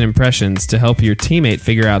accents and impressions to help your teammate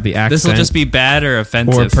figure out the This will accent just be bad or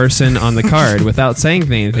offensive. or person on the card without saying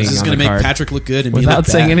anything This is on going the to make card. Patrick look good and me Without look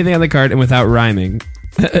saying bad. anything on the card and without rhyming.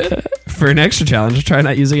 For an extra challenge, try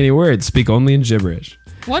not using any words. Speak only in gibberish.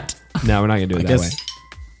 What? No, we're not going to do it I that way. guess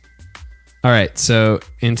All right, so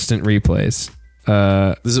instant replays.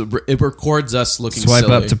 it records us looking Swipe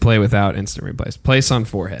silly. up to play without instant replays. Place on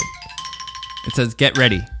forehead. It says get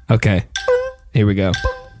ready. Okay, here we go.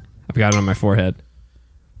 I've got it on my forehead.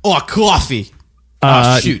 Oh, coffee.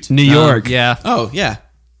 Oh, shoot. New York. Yeah. Oh, yeah.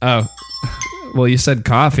 Oh, well, you said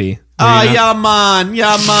coffee. Oh, yeah, man.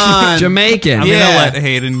 Yeah, man. Jamaican. I'm Yeah. gonna let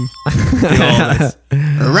Hayden do all this.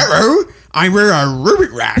 I wear a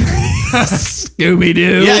Rubik rack. Scooby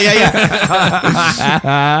Doo. Yeah, yeah,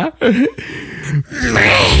 yeah.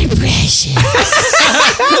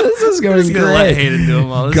 This is going I'm gonna let great. Hayden do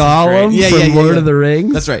them all. This is Gollum great. Yeah, from yeah, yeah, Lord yeah. of the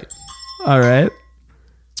Rings. That's right. All right.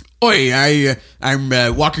 Oi,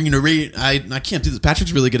 I'm walking in a rain. I can't do this.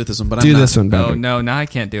 Patrick's really good at this one, but I'm Do not. this one, Oh Patrick. no, now I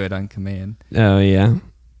can't do it on command. Oh, yeah.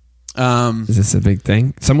 Is this a big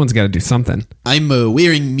thing? Someone's got to do something. I'm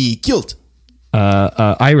wearing me kilt.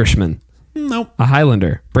 Irishman. No. A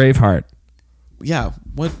Highlander. Braveheart. Yeah.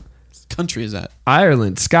 What country is that?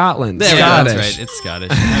 Ireland. Scotland. There we go. Yeah, Scottish. that's right. It's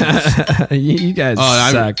Scottish. you guys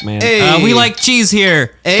I'm- suck, man. Hey. We like cheese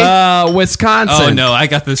here. Wisconsin. Oh no, I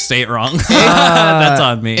got the state wrong. That's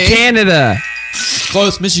on me. Canada.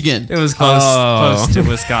 Close, Michigan. It was close, Oh. close to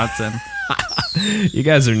Wisconsin. You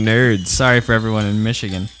guys are nerds. Sorry for everyone in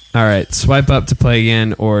Michigan. All right, swipe up to play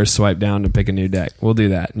again, or swipe down to pick a new deck. We'll do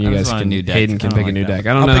that. And you I guys just want a can. new deck. Hayden can I don't pick a like new that. deck.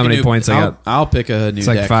 I don't know how many points I got. I'll pick a new It's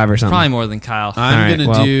deck. like 5 or something. Probably more than Kyle. I'm All right, gonna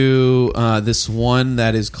well. do this one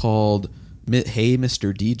that is called "Hey,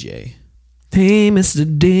 Mr. DJ." Hey, Mr.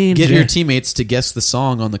 DJ. Get your teammates to guess the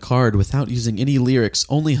song on the card without using any lyrics,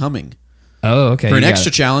 only humming. Oh, okay. For an you got extra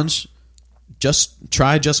it. challenge, just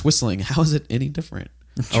whistling. How is it any different?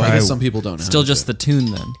 Oh, I guess some people don't know. Still just the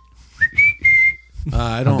tune then.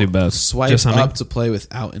 I don't do both. Swipe Just humming? up to play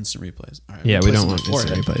without instant replays. All right, Yeah, we'll we play don't want some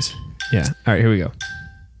instant forehead. replays. Yeah. All right, here we go.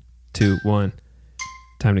 2, 1.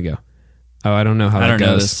 Time to go. Oh, I don't know how I that don't know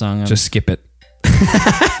goes. this song. Just skip it.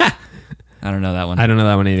 I don't know that one. I don't know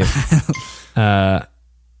that one either.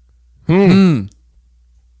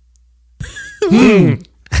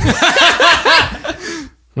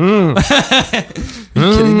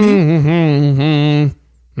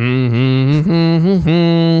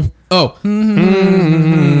 Oh.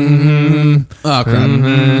 Oh, crap.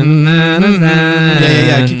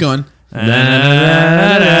 Yeah. Keep going.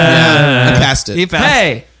 Yeah, I passed it. He passed.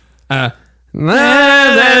 Hey! Oh,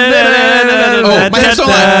 my hips don't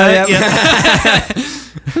lie.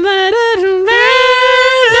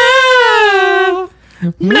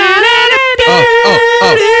 Oh.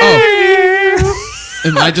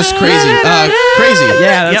 Am I just crazy? Crazy.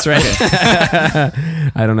 Yeah, that's right.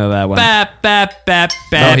 I don't know that one. Bap, bap, bap, Oh,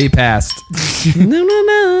 bap. he passed.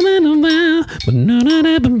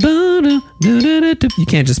 You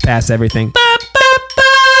can't just pass everything.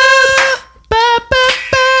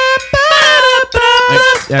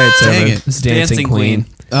 All right, so Dang it. it's Dancing Queen.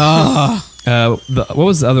 Oh. What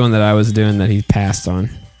was the other one that I was doing that he passed on?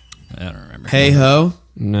 I don't remember. Hey ho.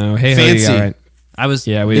 No, hey, Fancy. ho, you got right. I was.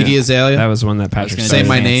 Yeah, we Iggy Azalea. That was one that Patrick gonna Say started.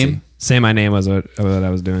 my Fancy. name. Say my name was what I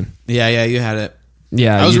was doing. Yeah, you had it.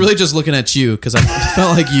 Yeah, I was you- really just looking at you because I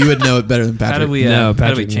felt like you would know it better than Patrick. How did we? No, How did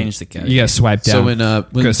Patrick, we change the category? You got to swipe down. So when Go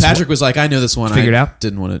Patrick was like, "I know this one," Figured I out?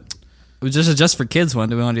 didn't want it. It was just for kids one.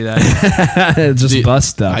 Do we want to do that? just Do- bus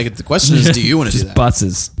stuff. The question is, do you want to do Just that?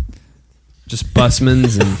 buses. Just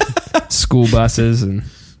busmans and school buses and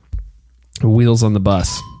wheels on the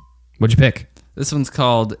bus. What'd you pick? This one's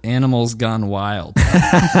called Animals Gone Wild. Do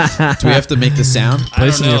we have to make the sound?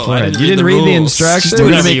 Place I in don't your know. forehead. I You didn't the read the rules. instructions? Just do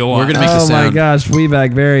whatever you We're want. gonna make the Oh my sound. gosh,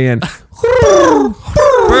 Weebag Varian.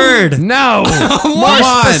 Bird. No! More Come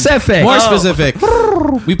on. specific. More specific.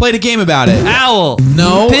 We played a game about it. Owl.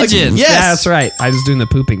 No. Pigeon. Yes. Yeah, that's right. I was doing the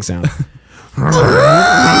pooping sound.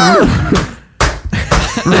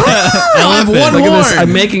 I have one Look horn. at this.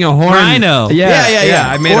 I'm making a horn. Rhino. Yeah. Yeah.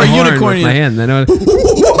 I made Or a horn unicorn. with my hand. Then I went,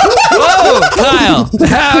 Whoa, Kyle.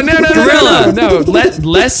 oh, no. Gorilla. No,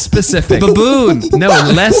 less specific. Baboon. No,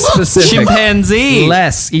 less specific. Chimpanzee.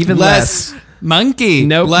 Less. Even less. Monkey.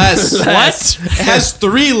 Nope. Less. What? It has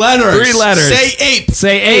 3 letters. 3 letters. Say ape.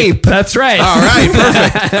 Say ape. That's right. All right.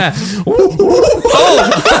 Perfect.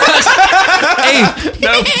 Ape.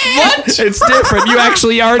 No. What? It's different. You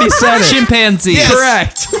actually already said it. Chimpanzee. Yes.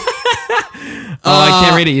 Correct. Oh, I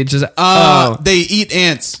can't read it. You just. They eat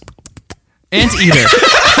ants. Anteater.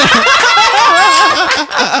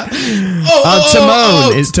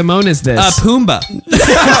 Timon. Timon is this. Pumbaa.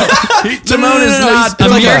 Timon is not. A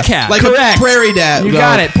It's like meerkat. Like Correct. a prairie dad. You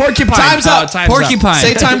got it. Porcupine. Time's Oh, up. Porcupine.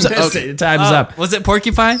 Say time's up. Okay. Time's up. Was it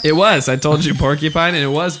porcupine? It was. I told you porcupine, and it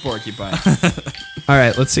was porcupine. All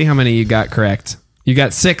right. Let's see how many you got correct. You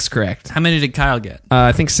got 6 correct. How many did Kyle get?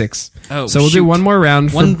 I think 6. Oh, so we'll do shoot. one more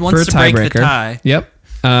round for, One for a wants to break the tiebreaker. tie. Yep.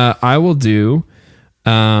 I will do.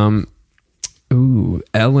 Ellen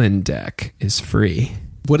deck is free.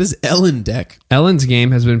 What is Ellen deck? Ellen's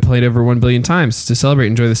game has been played over 1 billion times. To celebrate,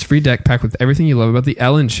 enjoy this free deck pack with everything you love about the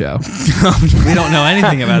Ellen Show. We don't know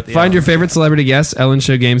anything about the Find your favorite celebrity guests, Ellen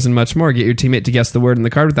Show games, and much more. Get your teammate to guess the word in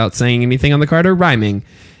the card without saying anything on the card or rhyming.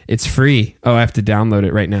 It's free. Oh, I have to download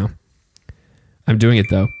it right now. I'm doing it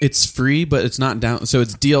though. It's free, but it's not down. So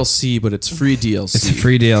it's DLC, but it's free DLC. It's a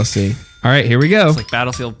free DLC. All right, here we go. It's like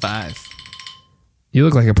Battlefield 5. You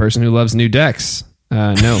look like a person who loves new decks.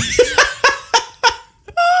 No.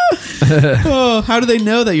 Oh, how do they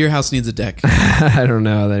know that your house needs a deck? I don't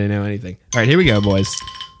know that I know anything. All right, here we go, boys.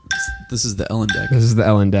 This is the Ellen deck. This is the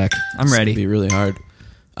Ellen deck. I'm It'd ready. be really hard.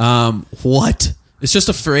 What? It's just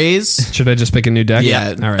a phrase. Should I just pick a new deck? Yeah.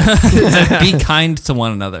 All right. It said, be kind to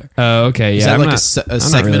one another. Oh, okay. Yeah. Is that I'm like not- a I'm not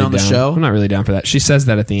segment really on the down. show? I'm not really down for that. She says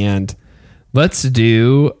that at the end. Let's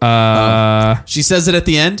do She says it at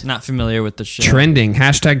the end. Not familiar with the show. trending.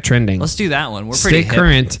 Hashtag trending. Let's do that one. We're pretty Stay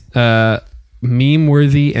hip. current, meme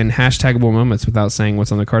worthy, and hashtagable moments without saying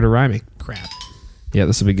what's on the card or rhyming. Crap. Yeah,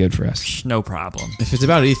 this will be good for us. No problem. If it's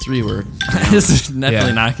about E3, we're This is definitely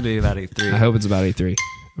Yeah. not going to be about E3. I hope it's about E3.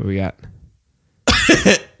 What we got?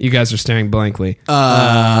 You guys are staring blankly.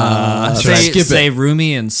 Say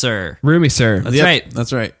Roomy and Sir. Roomy, sir. That's right.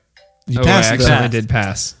 That's right. You I passed actually that. did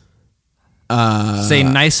pass. Say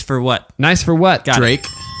nice for what? Nice for what? Got it. Drake.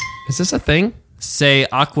 Is this a thing? Say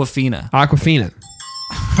Aquafina. Aquafina.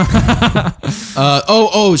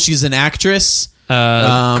 She's an actress.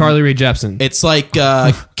 Carly Rae Jepsen. It's like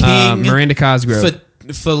King Miranda Cosgrove.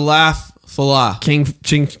 Falafel.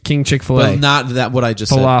 King Chick-fil-A. But not that what I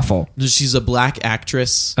just Falafel. said. She's a black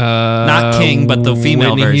actress. Not King, but the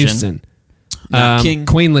female Whitney version. Houston. King.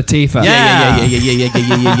 Queen Latifah. Yeah.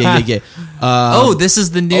 This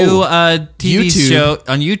is the new TV show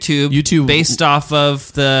on YouTube based off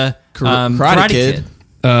of the Karate Kid.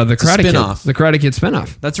 The Karate Kid. spinoff. The Karate Kid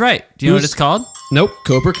spinoff. That's right. Do you know what it's called? Nope.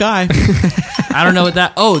 Cobra Kai. I don't know what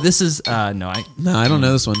that. Oh, this is no. I don't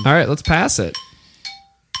know this one. All right, let's pass it.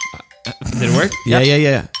 did it work?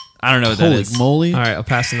 Yeah. I don't know what that Holy is. moly. All right, I'll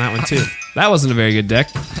pass on that one too. That wasn't a very good deck.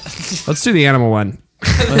 Let's do the animal one.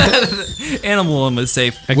 Animal one was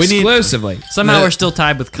safe. Exclusively. Somehow we're still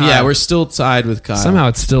tied with Kyle. Yeah, we're still tied with Kyle. Somehow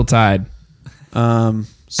it's still tied.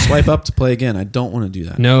 Swipe up to play again. I don't want to do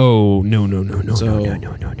that. No.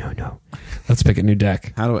 Let's pick a new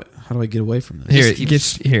deck. How do I get away from this? Here,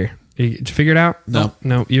 here. Did you figure it out? No.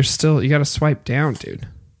 No, you got to swipe down, dude.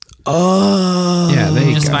 Oh. Yeah, there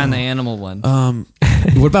you Just go. find the animal one.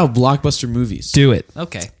 What about blockbuster movies? Do it.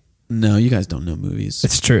 Okay. No, you guys don't know movies.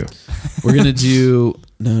 It's true. We're going to do...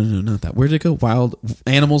 No, not that. Where did it go? Wild.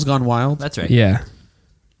 Animals Gone Wild? That's right. Yeah.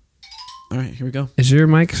 All right, here we go. Is your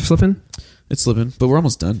mic flipping? It's slipping, but we're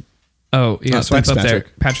almost done. Oh, yeah. Swipe thanks, up Patrick.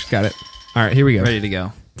 there. Patrick's got it. All right, here we go. Ready to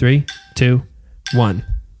go. 3, 2, 1.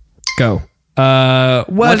 Go.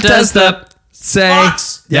 What does the say?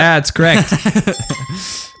 Fox. Yeah, it's correct.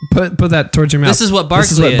 put that towards your mouth. This is what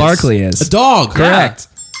This is Barkley what is. Barkley is. A dog. Correct.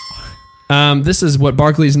 This is what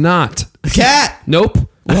Barkley's not. A cat. Nope.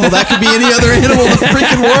 Well, that could be any other animal in the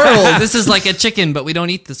freaking world. This is like a chicken, but we don't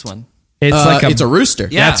eat this one. It's It's a rooster.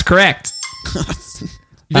 Yeah. That's correct.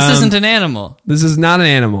 This isn't an animal. This is not an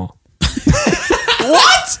animal.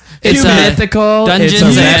 What? It's a mythical. Dungeons It's a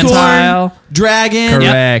and reptile. Dragon.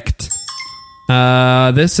 Correct.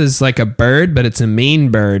 This is like a bird, but it's a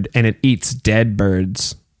mean bird, and it eats dead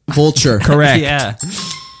birds. Vulture. Correct. Yeah.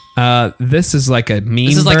 This is like a mean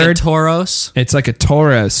This is bird. like a Tauros. It's like a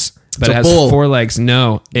Taurus, but It's it a has bull. 4 legs.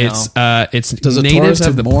 No, it's Does a native Taurus to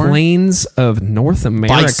have the more? plains of North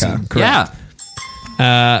America. Bison. Correct.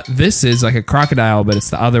 Yeah. This is like a crocodile, but it's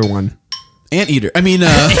the other one. Anteater. I mean,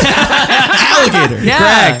 alligator. Yeah.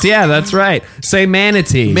 Correct. Yeah, that's right. Say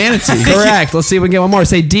manatee. Manatee. Correct. Let's see if we can get one more.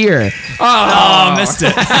 Say deer. Oh, missed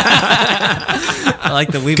it. I like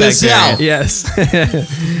the Weeback Gazelle. variant. Yes.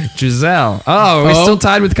 Giselle. Oh, are we still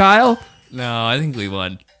tied with Kyle? No, I think we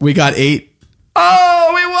won. We got 8.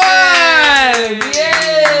 Oh, we won!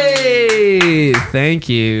 Yay! Thank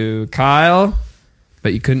you, Kyle.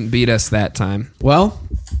 But you couldn't beat us that time. Well,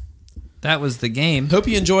 That was the game. hope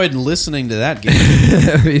you enjoyed listening to that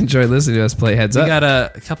game. We enjoyed listening to us play Heads We Up. got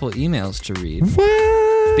a couple of emails to read.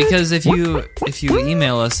 What? Because if you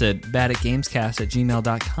email us at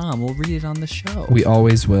badatgamescast@gmail.com, we'll read it on the show. We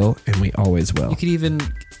always will, and we always will. You could even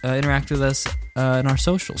interact with us in our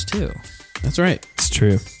socials, too. That's right. It's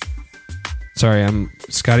true. Sorry,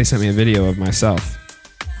 Scotty sent me a video of myself.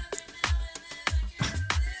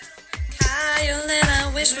 Kyle, and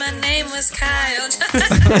I wish my name was Kyle.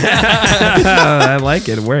 I like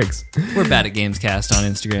it. It works. We're Bad at Gamescast on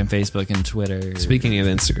Instagram, Facebook, and Twitter. Speaking of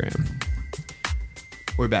Instagram,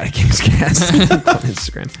 we're Bad at Gamescast on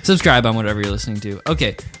Instagram. Subscribe on whatever you're listening to.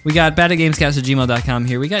 Okay, we got badatgamescast@gmail.com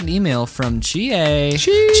here. We got an email from Chie. She's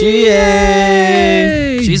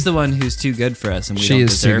the one who's too good for us, and we She don't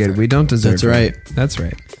is too deserve good. her. We don't deserve That's her. right. That's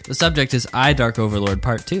right. The subject is I, Dark Overlord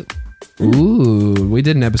Part 2. Ooh, we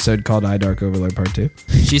did an episode called I Dark Overlord Part 2.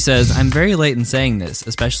 She says, I'm very late in saying this,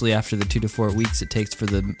 especially after the 2 to 4 weeks it takes for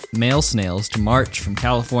the male snails to march from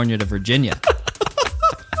California to Virginia.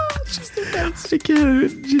 She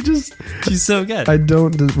can't. She's so good.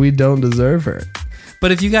 We don't deserve her.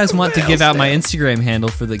 But if you guys want to give out my Instagram handle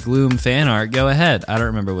for the Gloom fan art, go ahead. I don't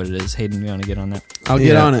remember what it is. Hayden, you want to get on that? I'll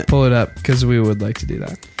get on it. Pull it up because we would like to do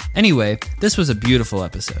that. Anyway, this was a beautiful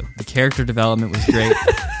episode. The character development was great.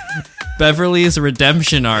 Beverly's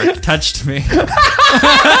redemption arc touched me.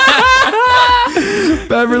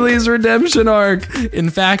 Beverly's redemption arc. In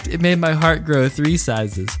fact, it made my heart grow 3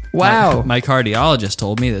 sizes. Wow. My cardiologist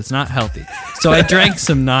told me that's not healthy. So I drank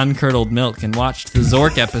some non-curdled milk and watched the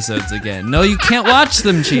Zork episodes again. No, you can't watch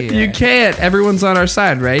them, Chia. You can't. Everyone's on our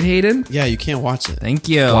side, right, Hayden? Yeah, you can't watch it. Thank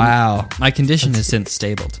you. Wow. My condition has since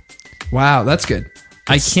stabled. Wow, that's good.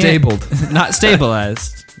 I It's can't. stabled. Not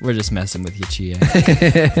stabilized. We're just messing with you, Chie.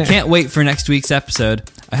 Can't wait for next week's episode.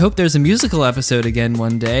 I hope there's a musical episode again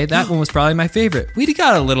one day. That one was probably my favorite. We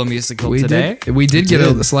got a little musical today. We did get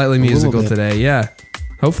a slightly musical bit. today, yeah.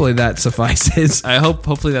 Hopefully that suffices.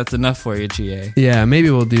 Hopefully that's enough for you, Chie. Yeah,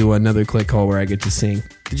 maybe we'll do another click hole where I get to sing.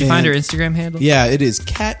 Did you find her Instagram handle? Yeah, it is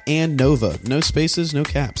Cat and Nova. No spaces, no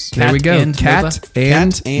caps. There we go. and Cat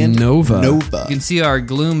Cat and Nova. You can see our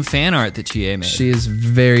Gloom fan art that Chie made. She is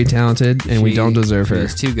very talented, and we don't deserve her.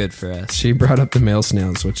 She's too good for us. She brought up the mail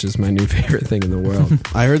snails, which is my new favorite thing in the world.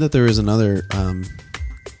 I heard that there was another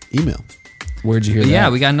email. Where'd you hear that? Yeah,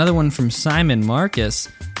 we got another one from Simon Marcus.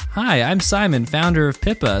 Hi, I'm Simon, founder of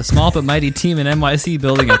Pippa, a small but mighty team in NYC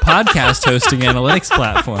building a podcast hosting analytics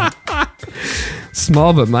platform.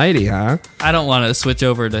 Small but mighty, huh? I don't want to switch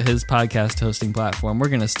over to his podcast hosting platform. We're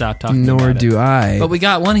going to stop talking Nor about it. do I. But we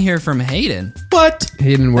got one here from Hayden. What?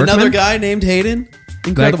 Hayden Workman? Another guy named Hayden? That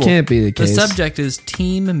Incredible. can't be the The case. subject is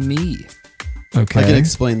Team Me. Okay. I can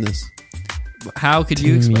explain this. How could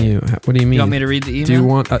you explain? What do you mean? You want me to read the email?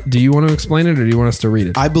 Do you want to explain it, or do you want us to read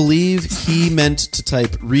it? I believe he meant to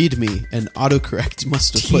type "read me" and autocorrect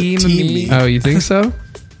must have put Team "team me." me." Oh, you think so?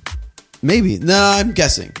 Maybe. No, I'm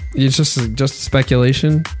guessing. It's just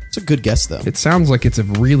speculation. It's a good guess, though. It sounds like it's a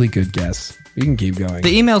really good guess. You can keep going.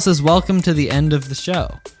 The email says, "Welcome to the end of the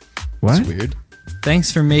show. What? It's weird.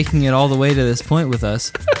 Thanks for making it all the way to this point with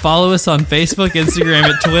us. Follow us on Facebook, Instagram,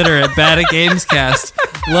 and Twitter at Bad at Gamescast.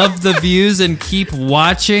 Love the views and keep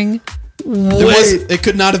watching." It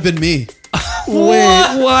could not have been me.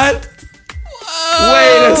 Wait, what?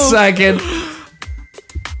 Wait a second.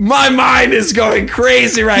 My mind is going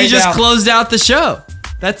crazy right now. He just closed out the show.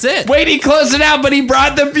 That's it. Wait, he closed it out, but he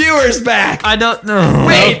brought the viewers back. I don't know.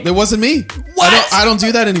 Wait, No, it wasn't me. What? I don't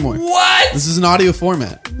do that anymore. what? This is an audio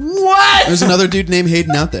format. What? There's another dude named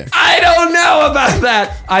Hayden out there. I don't know about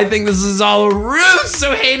that. I think this is all a ruse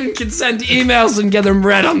so Hayden can send emails and get them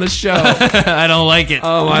read on the show. I don't like it.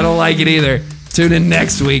 Oh, I don't like it either. Tune in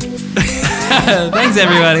next week. Thanks,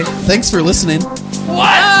 everybody. Thanks for listening.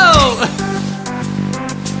 Whoa!